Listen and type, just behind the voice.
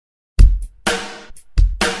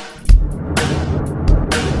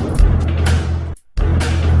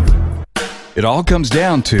It all comes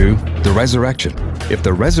down to the resurrection. If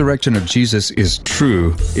the resurrection of Jesus is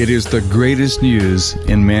true, it is the greatest news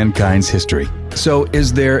in mankind's history. So,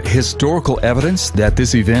 is there historical evidence that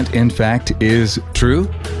this event, in fact, is true?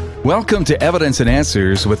 Welcome to Evidence and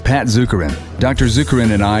Answers with Pat Zukeran. Dr.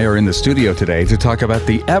 Zukeran and I are in the studio today to talk about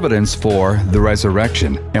the evidence for the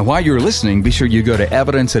resurrection. And while you're listening, be sure you go to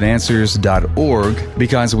evidenceandanswers.org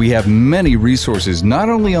because we have many resources not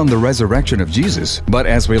only on the resurrection of Jesus, but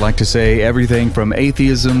as we like to say, everything from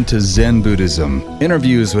atheism to Zen Buddhism,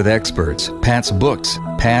 interviews with experts, Pat's books,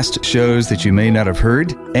 past shows that you may not have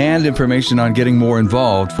heard, and information on getting more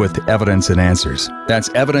involved with Evidence and Answers. That's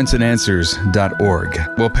evidenceandanswers.org.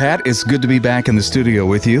 Well, Pat, it's good to be back in the studio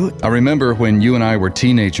with you. I remember when you and I were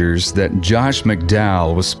teenagers that Josh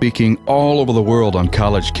McDowell was speaking all over the world on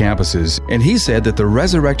college campuses, and he said that the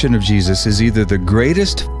resurrection of Jesus is either the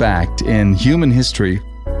greatest fact in human history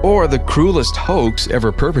or the cruelest hoax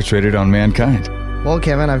ever perpetrated on mankind. Well,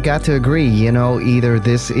 Kevin, I've got to agree. Either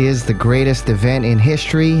this is the greatest event in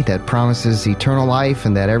history that promises eternal life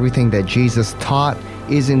and that everything that Jesus taught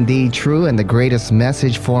is indeed true and the greatest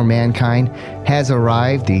message for mankind has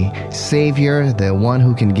arrived. The Savior, the one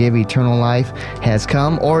who can give eternal life, has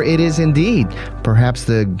come, or it is indeed perhaps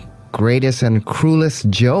the greatest and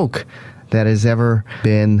cruelest joke that has ever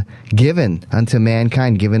been given unto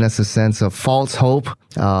mankind, giving us a sense of false hope,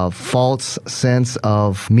 a false sense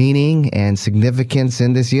of meaning and significance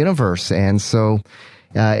in this universe. And so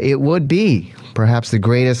it would be perhaps the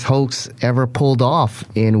greatest hoax ever pulled off,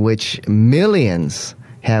 in which millions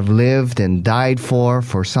have lived and died for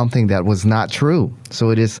something that was not true.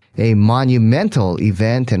 So it is a monumental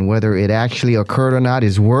event, and whether it actually occurred or not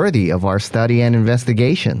is worthy of our study and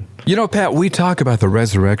investigation. Pat, we talk about the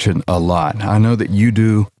resurrection a lot. I know that you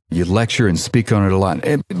do. You lecture and speak on it a lot.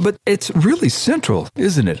 But it's really central,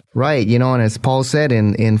 isn't it? Right. And as Paul said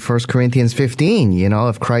in 1 Corinthians 15,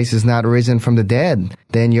 if Christ is not risen from the dead,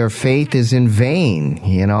 then your faith is in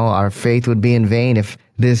vain. Our faith would be in vain if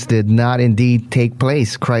this did not indeed take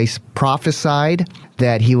place. Christ prophesied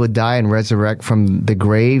that he would die and resurrect from the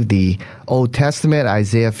grave. The Old Testament,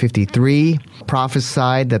 Isaiah 53,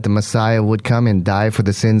 prophesied that the Messiah would come and die for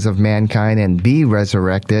the sins of mankind and be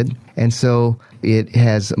resurrected. And so it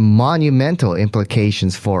has monumental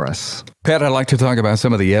implications for us. Pat, I'd like to talk about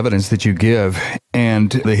some of the evidence that you give,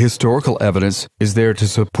 and the historical evidence is there to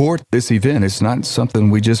support this event. It's not something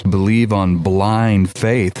we just believe on blind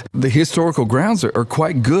faith. The historical grounds are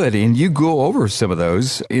quite good, and you go over some of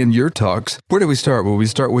those in your talks. Where do we start? Will we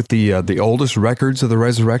start with the oldest records of the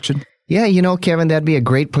resurrection? Yeah, Kevin, that'd be a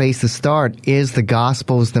great place to start, is the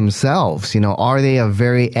Gospels themselves. Are they a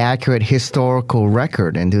very accurate historical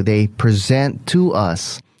record, and do they present to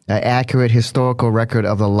us an accurate historical record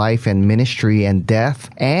of the life and ministry and death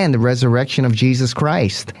and the resurrection of Jesus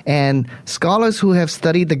Christ? And scholars who have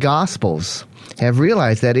studied the Gospels have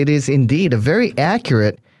realized that it is indeed a very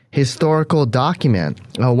accurate historical document,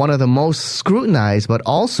 one of the most scrutinized, but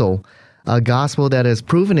also a gospel that has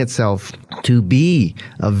proven itself to be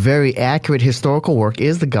a very accurate historical work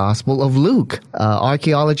is the Gospel of Luke.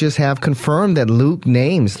 Archaeologists have confirmed that Luke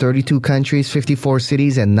names 32 countries, 54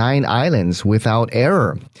 cities, and 9 islands without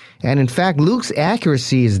error. And in fact, Luke's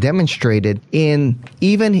accuracy is demonstrated in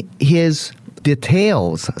even his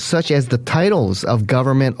details, such as the titles of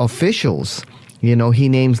government officials. He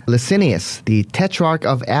names Licinius, the Tetrarch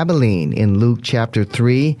of Abilene, in Luke chapter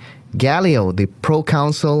 3, Gallio, the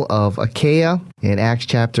proconsul of Achaia, in Acts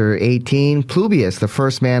chapter 18, Publius, the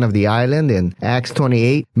first man of the island, in Acts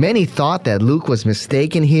 28. Many thought that Luke was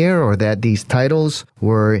mistaken here, or that these titles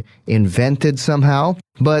were invented somehow.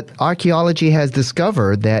 But archaeology has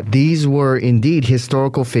discovered that these were indeed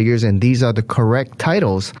historical figures, and these are the correct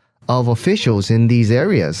titles of officials in these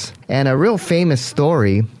areas. And a real famous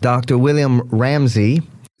story, Dr. William Ramsey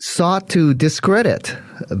sought to discredit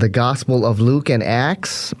the Gospel of Luke and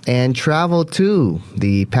Acts and traveled to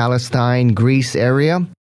the Palestine, Greece area,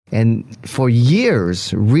 and for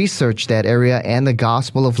years researched that area and the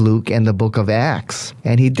Gospel of Luke and the book of Acts.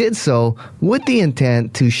 And he did so with the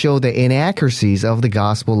intent to show the inaccuracies of the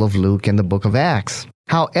Gospel of Luke and the book of Acts.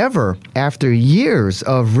 However, after years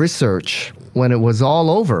of research, when it was all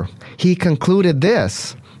over, he concluded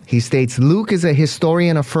this. He states, Luke is a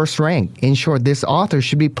historian of first rank. In short, this author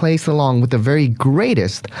should be placed along with the very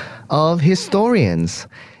greatest of historians.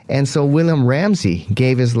 And so William Ramsey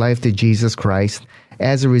gave his life to Jesus Christ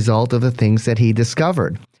as a result of the things that he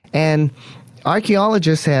discovered. And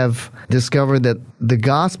archaeologists have discovered that the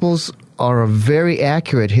Gospels are a very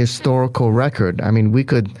accurate historical record. I mean, we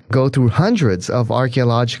could go through hundreds of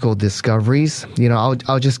archaeological discoveries.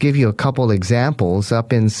 I'll just give you a couple examples.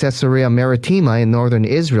 Up in Caesarea Maritima in northern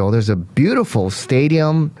Israel, there's a beautiful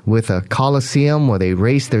stadium with a coliseum where they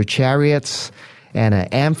race their chariots, and an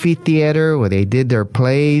amphitheater where they did their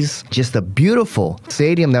plays. Just a beautiful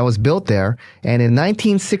stadium that was built there. And in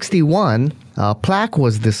 1961, a plaque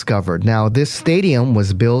was discovered. Now, this stadium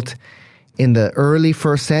was built in the early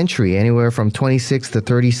 1st century, anywhere from 26 to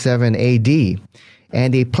 37 AD.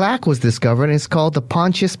 And a plaque was discovered, and it's called the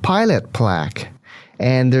Pontius Pilate plaque.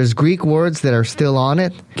 And there's Greek words that are still on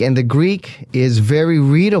it. And the Greek is very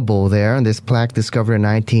readable there. And this plaque discovered in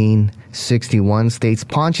 1961 states,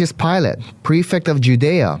 Pontius Pilate, prefect of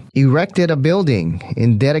Judea, erected a building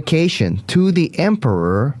in dedication to the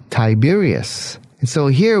Emperor Tiberius. And so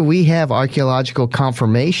here we have archaeological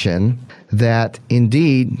confirmation that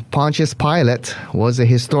indeed Pontius Pilate was a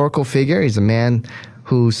historical figure. He's a man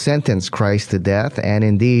who sentenced Christ to death, and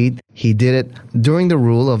indeed he did it during the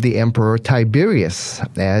rule of the Emperor Tiberius,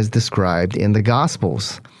 as described in the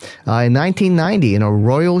Gospels. In 1990, in a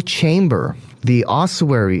royal chamber, the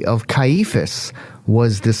ossuary of Caiaphas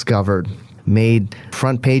was discovered, made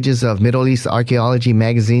front pages of Middle East archaeology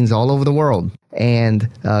magazines all over the world. And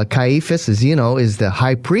Caiaphas, as you know, is the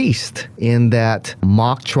high priest in that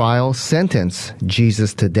mock trial sentence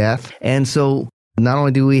Jesus to death. And so not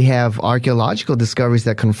only do we have archaeological discoveries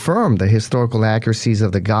that confirm the historical accuracies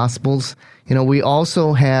of the Gospels, we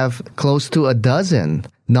also have close to a dozen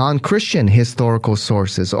non-Christian historical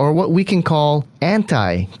sources, or what we can call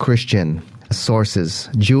anti-Christian sources,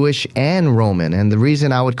 Jewish and Roman. And the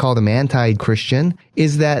reason I would call them anti-Christian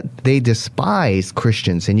is that they despise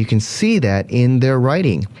Christians, and you can see that in their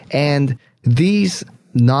writing. And these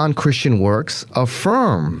non-Christian works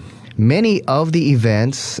affirm many of the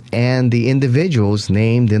events and the individuals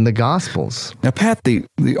named in the Gospels. Now, Pat, the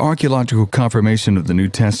archaeological confirmation of the New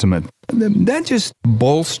Testament, that just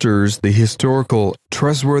bolsters the historical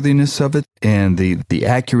trustworthiness of it and the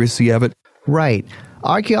accuracy of it. Right.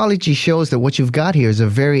 Archaeology shows that what you've got here is a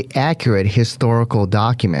very accurate historical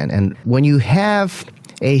document. And when you have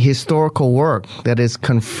a historical work that is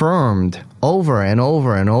confirmed over and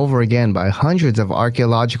over and over again by hundreds of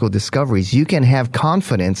archaeological discoveries, you can have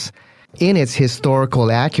confidence in its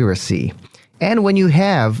historical accuracy. And when you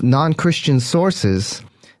have non-Christian sources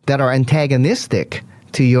that are antagonistic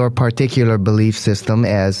to your particular belief system,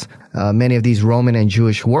 as many of these Roman and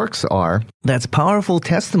Jewish works are, that's powerful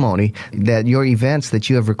testimony that your events that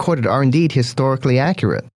you have recorded are indeed historically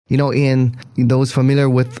accurate. In those familiar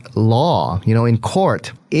with law, in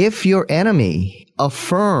court, if your enemy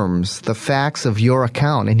affirms the facts of your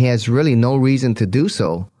account and he has really no reason to do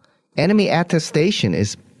so, enemy attestation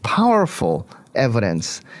is powerful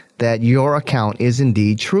evidence that your account is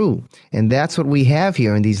indeed true. And that's what we have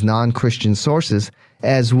here in these non-Christian sources,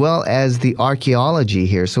 as well as the archaeology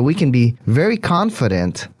here. So we can be very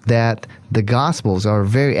confident that the Gospels are a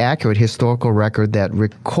very accurate historical record that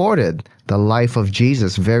recorded the life of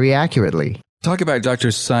Jesus very accurately. Talk about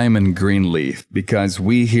Dr. Simon Greenleaf, because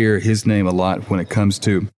we hear his name a lot when it comes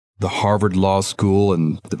to the Harvard Law School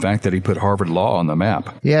and the fact that he put Harvard Law on the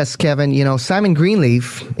map. Yes, Kevin. Simon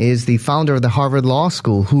Greenleaf is the founder of the Harvard Law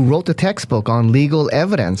School, who wrote the textbook on legal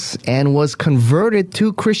evidence and was converted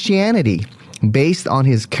to Christianity based on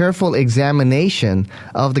his careful examination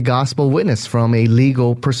of the gospel witness from a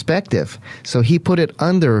legal perspective. So he put it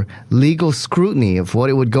under legal scrutiny of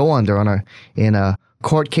what it would go under in a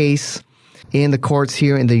court case in the courts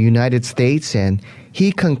here in the United States, and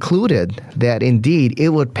he concluded that indeed it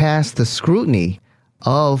would pass the scrutiny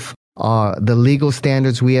of the legal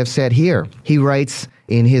standards we have set here. He writes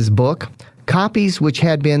in his book, copies which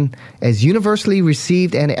had been as universally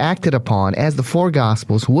received and acted upon as the four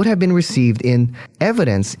Gospels would have been received in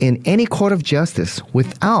evidence in any court of justice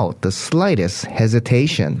without the slightest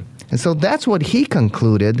hesitation. And so that's what he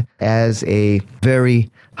concluded as a very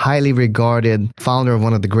highly regarded founder of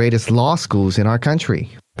one of the greatest law schools in our country.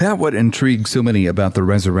 Pat, what intrigues so many about the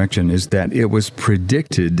resurrection is that it was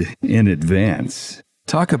predicted in advance.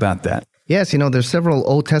 Talk about that. Yes, there's several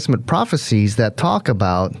Old Testament prophecies that talk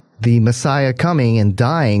about the Messiah coming and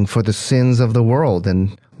dying for the sins of the world.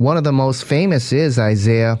 And one of the most famous is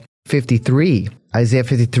Isaiah 53. Isaiah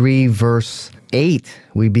 53, verse 8,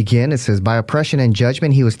 we begin. It says, by oppression and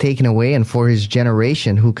judgment he was taken away, and for his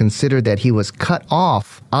generation who considered that he was cut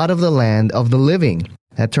off out of the land of the living.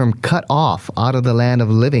 That term, cut off out of the land of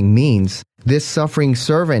the living, means this suffering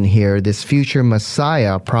servant here, this future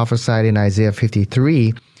Messiah prophesied in Isaiah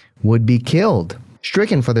 53, would be killed.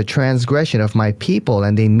 stricken for the transgression of my people,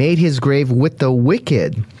 and they made his grave with the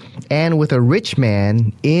wicked and with a rich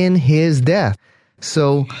man in his death.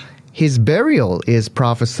 So his burial is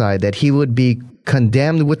prophesied that he would be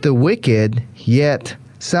condemned with the wicked, yet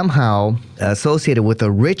somehow associated with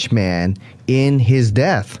a rich man in his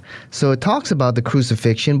death. So it talks about the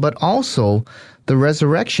crucifixion, but also the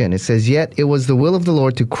resurrection. It says, yet it was the will of the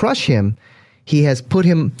Lord to crush him. He has put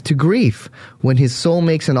him to grief when his soul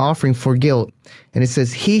makes an offering for guilt. And it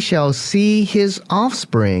says, he shall see his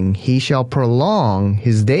offspring. He shall prolong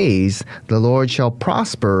his days. The Lord shall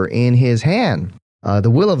prosper in his hand.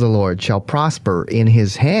 The will of the Lord shall prosper in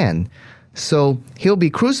his hand. So he'll be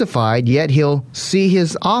crucified, yet he'll see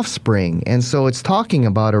his offspring. And so it's talking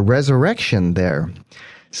about a resurrection there.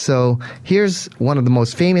 So here's one of the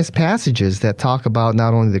most famous passages that talk about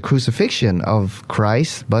not only the crucifixion of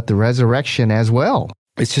Christ, but the resurrection as well.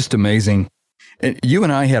 It's just amazing. You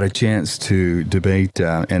and I had a chance to debate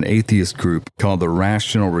an atheist group called the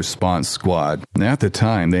Rational Response Squad. At the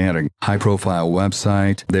time, they had a high-profile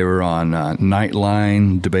website. They were on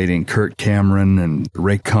Nightline debating Kirk Cameron and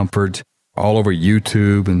Ray Comfort all over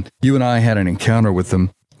YouTube. And you and I had an encounter with them.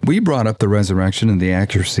 We brought up the resurrection and the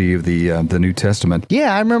accuracy of the New Testament.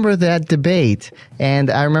 Yeah, I remember that debate. And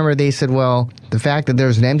I remember they said, well, the fact that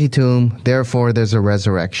there's an empty tomb, therefore there's a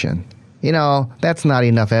resurrection. You know, that's not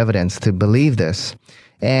enough evidence to believe this.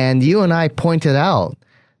 And you and I pointed out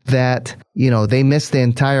that, you know, they missed the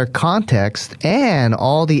entire context and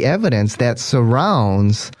all the evidence that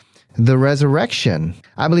surrounds the resurrection.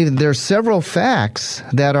 I believe that there are several facts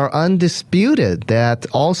that are undisputed that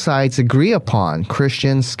all sides agree upon.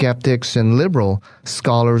 Christians, skeptics, and liberal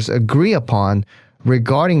scholars agree upon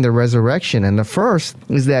regarding the resurrection. And the first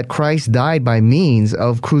is that Christ died by means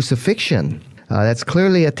of crucifixion. That's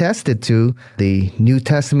clearly attested to. The New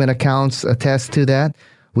Testament accounts attest to that.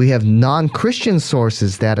 We have non-Christian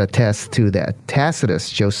sources that attest to that. Tacitus,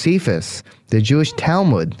 Josephus, the Jewish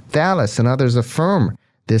Talmud, Thales, and others affirm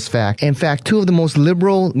this fact. In fact, two of the most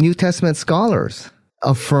liberal New Testament scholars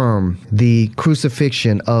affirm the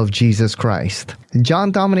crucifixion of Jesus Christ.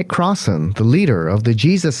 John Dominic Crossan, the leader of the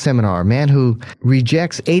Jesus Seminar, a man who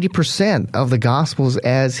rejects 80% of the Gospels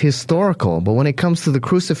as historical. But when it comes to the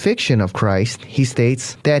crucifixion of Christ, he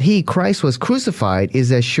states that Christ was crucified,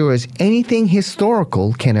 is as sure as anything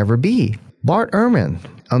historical can ever be. Bart Ehrman,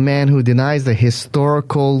 a man who denies the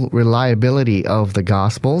historical reliability of the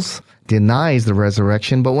Gospels, denies the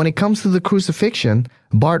resurrection, but when it comes to the crucifixion,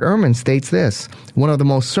 Bart Ehrman states this: one of the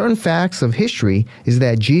most certain facts of history is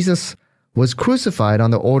that Jesus was crucified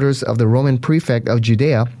on the orders of the Roman prefect of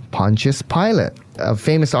Judea, Pontius Pilate. A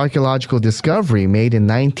famous archaeological discovery made in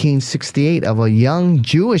 1968 of a young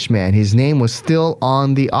Jewish man. His name was still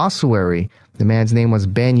on the ossuary. The man's name was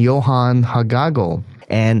Ben Johann Hagagel.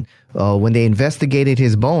 And when they investigated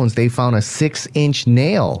his bones, they found a 6-inch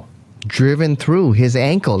nail driven through his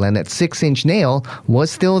ankle, and that 6-inch nail was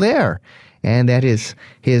still there. And that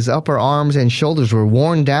his upper arms and shoulders were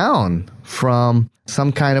worn down from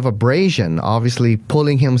some kind of abrasion, obviously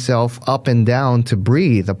pulling himself up and down to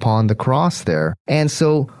breathe upon the cross there. And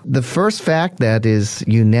so the first fact that is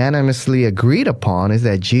unanimously agreed upon is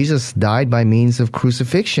that Jesus died by means of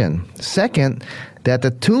crucifixion. Second, that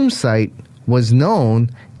the tomb site was known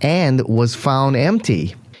and was found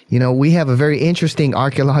empty. You know, we have a very interesting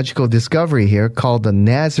archaeological discovery here called the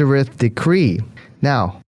Nazareth Decree.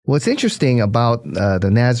 Now, what's interesting about the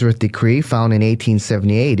Nazareth Decree found in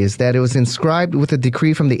 1878 is that it was inscribed with a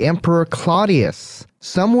decree from the Emperor Claudius,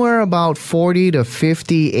 somewhere about 40 to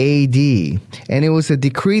 50 AD. And it was a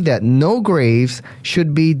decree that no graves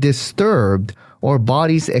should be disturbed or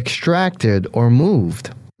bodies extracted or moved.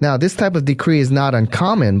 Now, this type of decree is not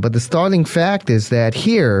uncommon, but the startling fact is that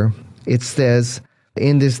here it says,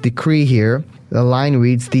 in this decree here, the line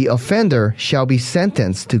reads, the offender shall be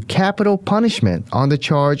sentenced to capital punishment on the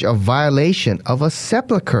charge of violation of a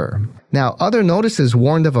sepulchre. Now, other notices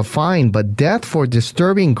warned of a fine, but death for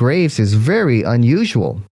disturbing graves is very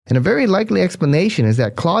unusual. And a very likely explanation is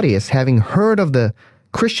that Claudius, having heard of the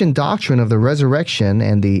Christian doctrine of the resurrection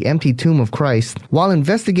and the empty tomb of Christ, while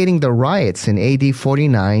investigating the riots in AD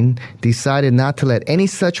 49, decided not to let any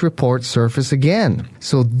such report surface again.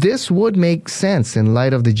 So this would make sense in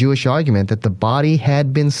light of the Jewish argument that the body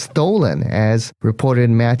had been stolen, as reported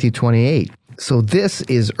in Matthew 28. So this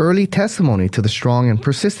is early testimony to the strong and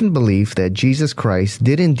persistent belief that Jesus Christ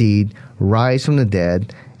did indeed rise from the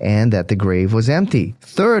dead and that the grave was empty.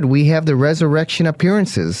 Third, we have the resurrection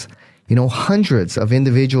appearances. You know, hundreds of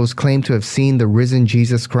individuals claim to have seen the risen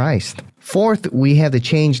Jesus Christ. Fourth, we have the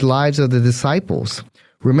changed lives of the disciples.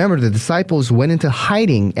 Remember, the disciples went into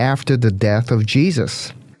hiding after the death of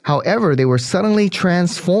Jesus. However, they were suddenly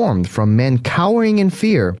transformed from men cowering in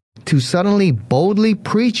fear to suddenly boldly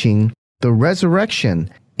preaching the resurrection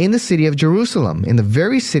in the city of Jerusalem, in the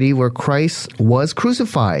very city where Christ was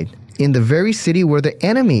crucified, in the very city where the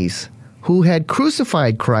enemies who had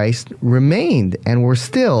crucified Christ remained and were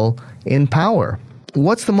still in power.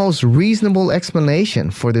 What's the most reasonable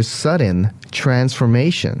explanation for this sudden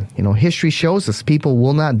transformation? History shows us people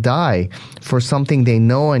will not die for something they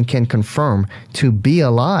know and can confirm to be a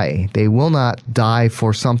lie. They will not die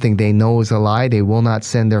for something they know is a lie. They will not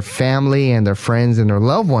send their family and their friends and their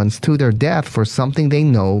loved ones to their death for something they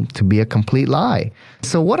know to be a complete lie.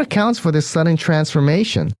 So what accounts for this sudden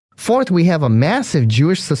transformation? Fourth, we have a massive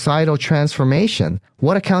Jewish societal transformation.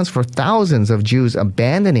 What accounts for thousands of Jews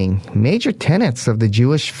abandoning major tenets of the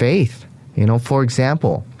Jewish faith? For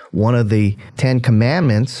example, one of the 10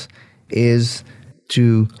 commandments is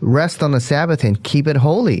to rest on the Sabbath and keep it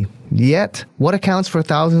holy. Yet, what accounts for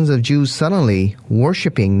thousands of Jews suddenly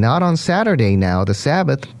worshiping not on Saturday now, the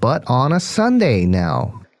Sabbath, but on a Sunday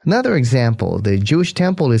now? Another example, the Jewish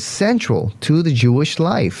temple is central to the Jewish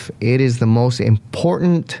life. It is the most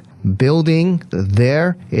important building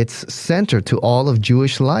there. It's center to all of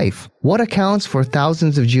Jewish life. What accounts for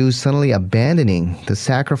thousands of Jews suddenly abandoning the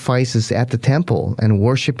sacrifices at the temple and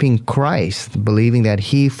worshiping Christ, believing that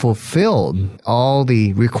he fulfilled all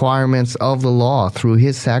the requirements of the law through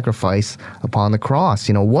his sacrifice upon the cross?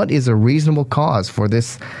 What is a reasonable cause for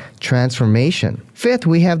this transformation? Fifth,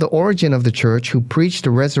 we have the origin of the church who preached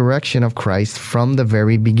the resurrection of Christ from the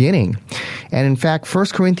very beginning. And in fact, 1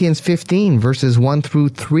 Corinthians 15 verses 1 through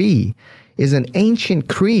 3 is an ancient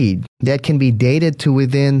creed that can be dated to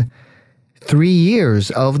within 3 years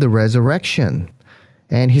of the resurrection.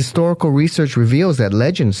 And historical research reveals that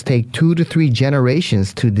legends take 2 to 3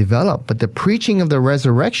 generations to develop, but the preaching of the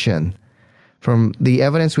resurrection, from the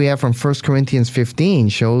evidence we have from 1 Corinthians 15,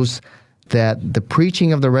 shows that the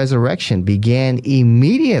preaching of the resurrection began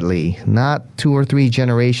immediately, not 2 or 3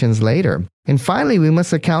 generations later. And finally, we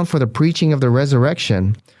must account for the preaching of the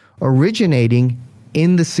resurrection originating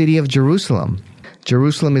in the city of Jerusalem.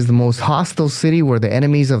 Jerusalem is the most hostile city where the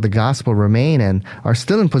enemies of the gospel remain and are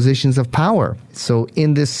still in positions of power. So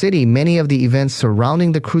in this city, many of the events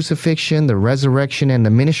surrounding the crucifixion, the resurrection, and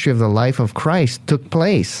the ministry of the life of Christ took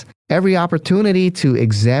place. Every opportunity to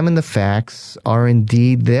examine the facts are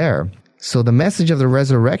indeed there. So the message of the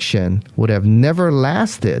resurrection would have never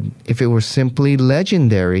lasted if it were simply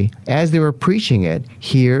legendary as they were preaching it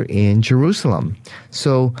here in Jerusalem.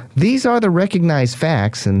 So these are the recognized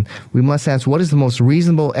facts, and we must ask, what is the most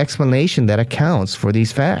reasonable explanation that accounts for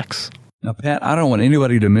these facts? Now, Pat, I don't want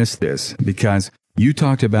anybody to miss this, because you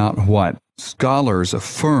talked about what scholars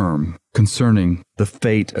affirm concerning the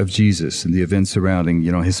fate of Jesus and the events surrounding,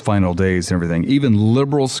 his final days and everything. Even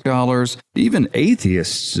liberal scholars, even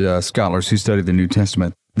atheist scholars who study the New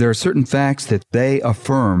Testament, there are certain facts that they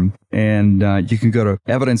affirm, and you can go to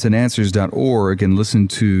evidenceandanswers.org and listen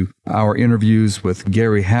to our interviews with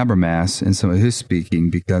Gary Habermas and some of his speaking,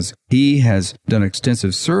 because he has done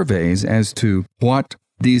extensive surveys as to what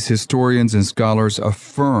these historians and scholars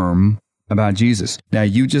affirm about Jesus. Now,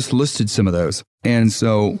 you just listed some of those. And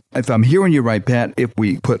so, if I'm hearing you right, Pat, if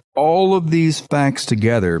we put all of these facts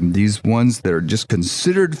together, these ones that are just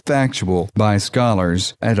considered factual by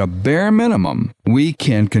scholars, at a bare minimum, we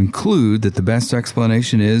can conclude that the best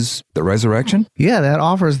explanation is the resurrection? Yeah, that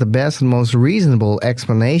offers the best and most reasonable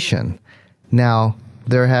explanation. Now,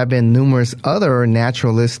 there have been numerous other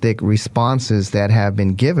naturalistic responses that have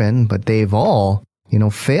been given, but they've all,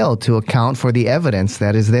 failed to account for the evidence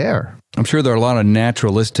that is there. I'm sure there are a lot of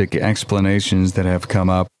naturalistic explanations that have come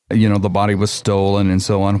up. The body was stolen and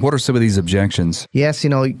so on. What are some of these objections? Yes,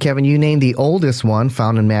 Kevin, you named the oldest one,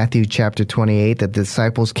 found in Matthew chapter 28, that the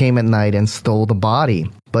disciples came at night and stole the body.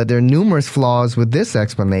 But there are numerous flaws with this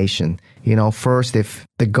explanation. First, if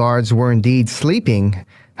the guards were indeed sleeping,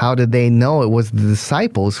 how did they know it was the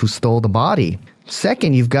disciples who stole the body?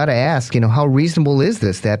 Second, you've got to ask, how reasonable is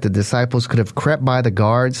this, that the disciples could have crept by the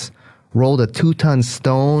guards, rolled a 2-ton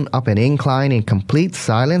stone up an incline in complete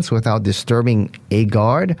silence without disturbing a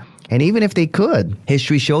guard? And even if they could,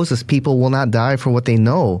 history shows us people will not die for what they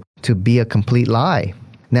know to be a complete lie.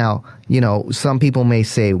 Now, some people may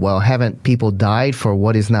say, well, haven't people died for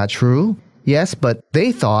what is not true? Yes, but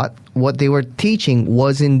they thought what they were teaching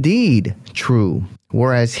was indeed true.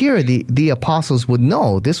 Whereas here, the apostles would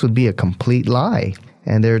know this would be a complete lie.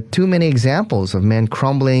 And there are too many examples of men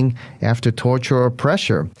crumbling after torture or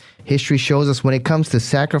pressure. History shows us when it comes to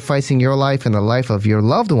sacrificing your life and the life of your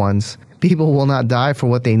loved ones, people will not die for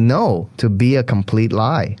what they know to be a complete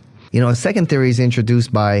lie. A second theory is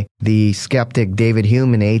introduced by the skeptic David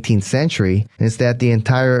Hume in the 18th century, is that the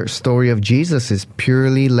entire story of Jesus is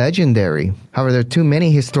purely legendary. However, there are too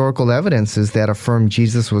many historical evidences that affirm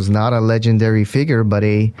Jesus was not a legendary figure, but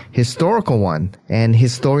a historical one. And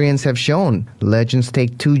historians have shown legends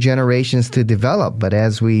take 2 generations to develop, but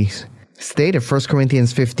as we stated, 1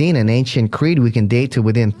 Corinthians 15, an ancient creed we can date to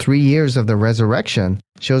within 3 years of the resurrection,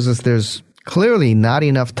 shows us there's clearly not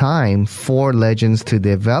enough time for legends to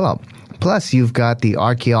develop. Plus, you've got the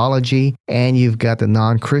archaeology and you've got the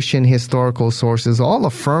non-Christian historical sources all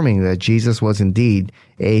affirming that Jesus was indeed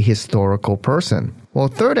a historical person. Well,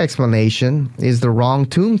 third explanation is the wrong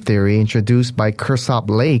tomb theory introduced by Kershaw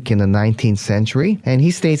Lake in the 19th century. And he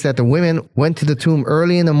states that the women went to the tomb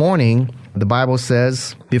early in the morning, the Bible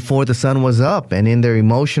says, before the sun was up, and in their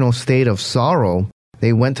emotional state of sorrow,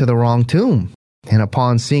 they went to the wrong tomb. And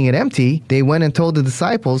upon seeing it empty, they went and told the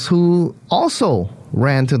disciples, who also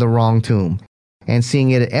ran to the wrong tomb. And seeing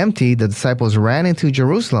it empty, the disciples ran into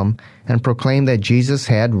Jerusalem and proclaimed that Jesus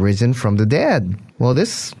had risen from the dead. Well,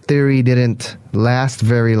 this theory didn't last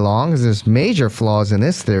very long, as there's major flaws in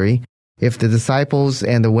this theory. If the disciples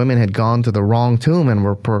and the women had gone to the wrong tomb and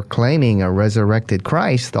were proclaiming a resurrected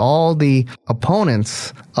Christ, all the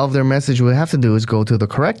opponents of their message would have to do is go to the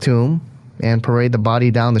correct tomb and parade the body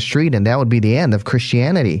down the street, and that would be the end of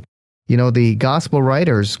Christianity. The gospel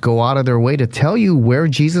writers go out of their way to tell you where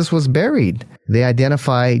Jesus was buried. They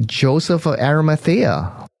identify Joseph of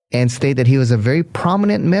Arimathea and state that he was a very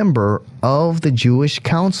prominent member of the Jewish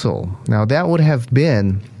council. Now, that would have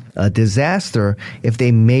been a disaster if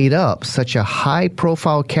they made up such a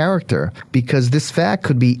high-profile character, because this fact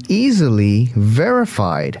could be easily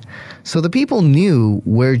verified. So the people knew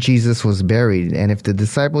where Jesus was buried, and if the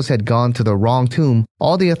disciples had gone to the wrong tomb,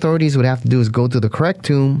 all the authorities would have to do is go to the correct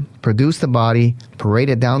tomb, produce the body, parade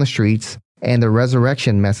it down the streets, and the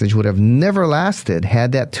resurrection message would have never lasted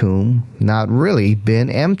had that tomb not really been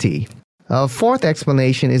empty. A fourth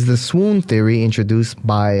explanation is the swoon theory introduced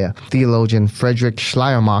by theologian Friedrich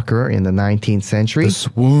Schleiermacher in the 19th century. The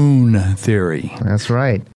swoon theory. That's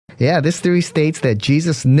right. Yeah, this theory states that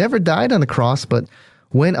Jesus never died on the cross, but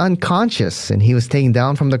went unconscious, and he was taken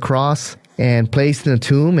down from the cross and placed in a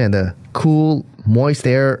tomb, and the cool, moist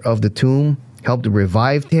air of the tomb helped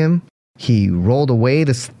revive him. He rolled away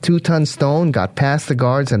the 2-ton stone, got past the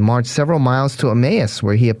guards, and marched several miles to Emmaus,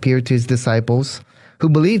 where he appeared to his disciples, who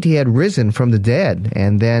believed he had risen from the dead,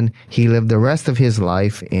 and then he lived the rest of his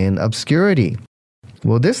life in obscurity.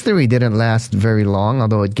 Well, this theory didn't last very long,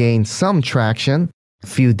 although it gained some traction a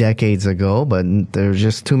few decades ago, but there's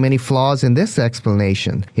just too many flaws in this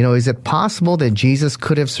explanation. Is it possible that Jesus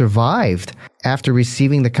could have survived after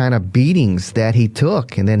receiving the kind of beatings that he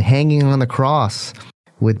took and then hanging on the cross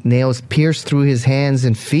with nails pierced through his hands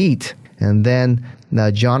and feet? And then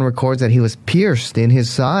John records that he was pierced in his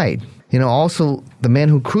side. Also, the men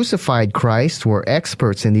who crucified Christ were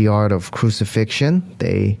experts in the art of crucifixion.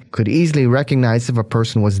 They could easily recognize if a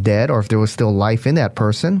person was dead or if there was still life in that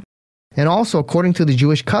person. And also, according to the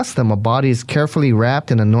Jewish custom, a body is carefully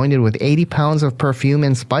wrapped and anointed with 80 pounds of perfume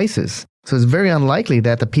and spices. So it's very unlikely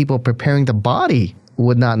that the people preparing the body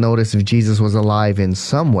would not notice if Jesus was alive in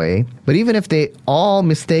some way. But even if they all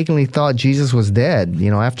mistakenly thought Jesus was dead,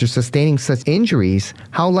 after sustaining such injuries,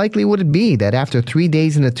 how likely would it be that after 3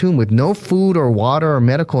 days in the tomb with no food or water or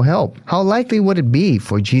medical help, how likely would it be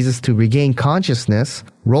for Jesus to regain consciousness,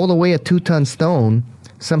 roll away a 2-ton stone,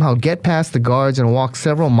 somehow get past the guards and walk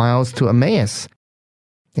several miles to Emmaus?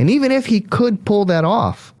 And even if he could pull that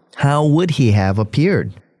off, how would he have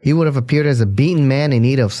appeared? He would have appeared as a beaten man in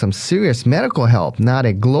need of some serious medical help, not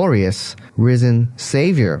a glorious, risen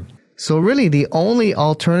Savior. So really, the only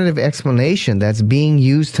alternative explanation that's being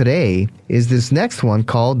used today is this next one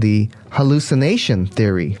called the hallucination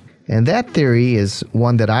theory. And that theory is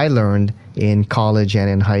one that I learned in college and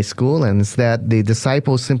in high school, and it's that the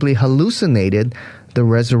disciples simply hallucinated the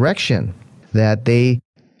resurrection, that they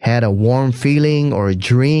had a warm feeling or a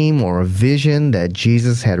dream or a vision that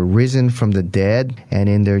Jesus had risen from the dead, and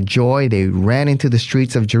in their joy they ran into the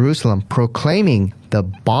streets of Jerusalem proclaiming the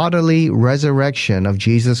bodily resurrection of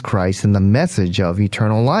Jesus Christ and the message of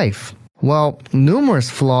eternal life. Well, numerous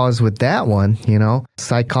flaws with that one,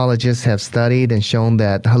 Psychologists have studied and shown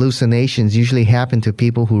that hallucinations usually happen to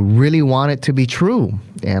people who really want it to be true,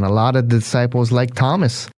 and a lot of the disciples, like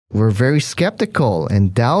Thomas, were very skeptical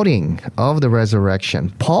and doubting of the resurrection.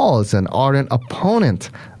 Paul is an ardent opponent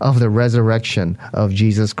of the resurrection of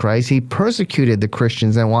Jesus Christ. He persecuted the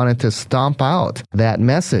Christians and wanted to stomp out that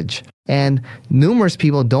message. And numerous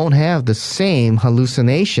people don't have the same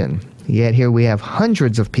hallucination. Yet here we have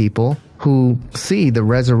hundreds of people who see the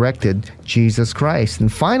resurrected Jesus Christ.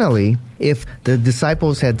 And finally, if the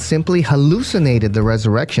disciples had simply hallucinated the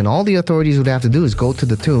resurrection, all the authorities would have to do is go to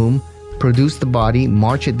the tomb, produce the body,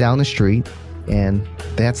 march it down the street, and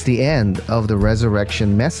that's the end of the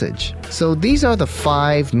resurrection message. So these are the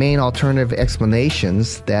 5 main alternative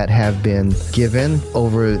explanations that have been given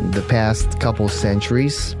over the past couple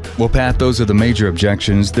centuries. Well, Pat, those are the major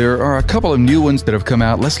objections. There are a couple of new ones that have come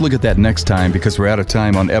out. Let's look at that next time because we're out of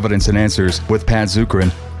time on Evidence and Answers with Pat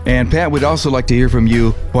Zukeran. And Pat, we'd also like to hear from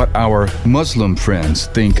you what our Muslim friends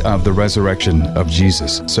think of the resurrection of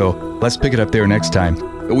Jesus. So let's pick it up there next time.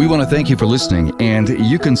 We want to thank you for listening, and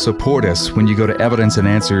you can support us when you go to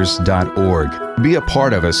evidenceandanswers.org. Be a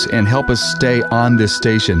part of us and help us stay on this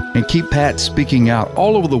station and keep Pat speaking out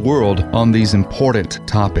all over the world on these important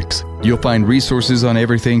topics. You'll find resources on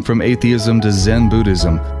everything from atheism to Zen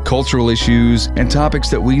Buddhism, cultural issues, and topics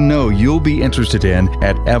that we know you'll be interested in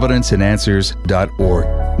at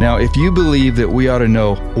evidenceandanswers.org. Now, if you believe that we ought to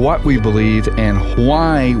know what we believe and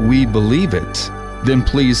why we believe it, then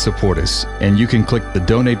please support us. And you can click the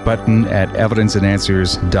donate button at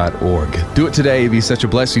evidenceandanswers.org. Do it today. It'd be such a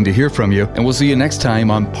blessing to hear from you. And we'll see you next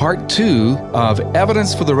time on part 2 of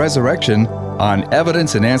Evidence for the Resurrection on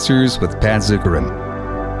Evidence and Answers with Pat Zukeran.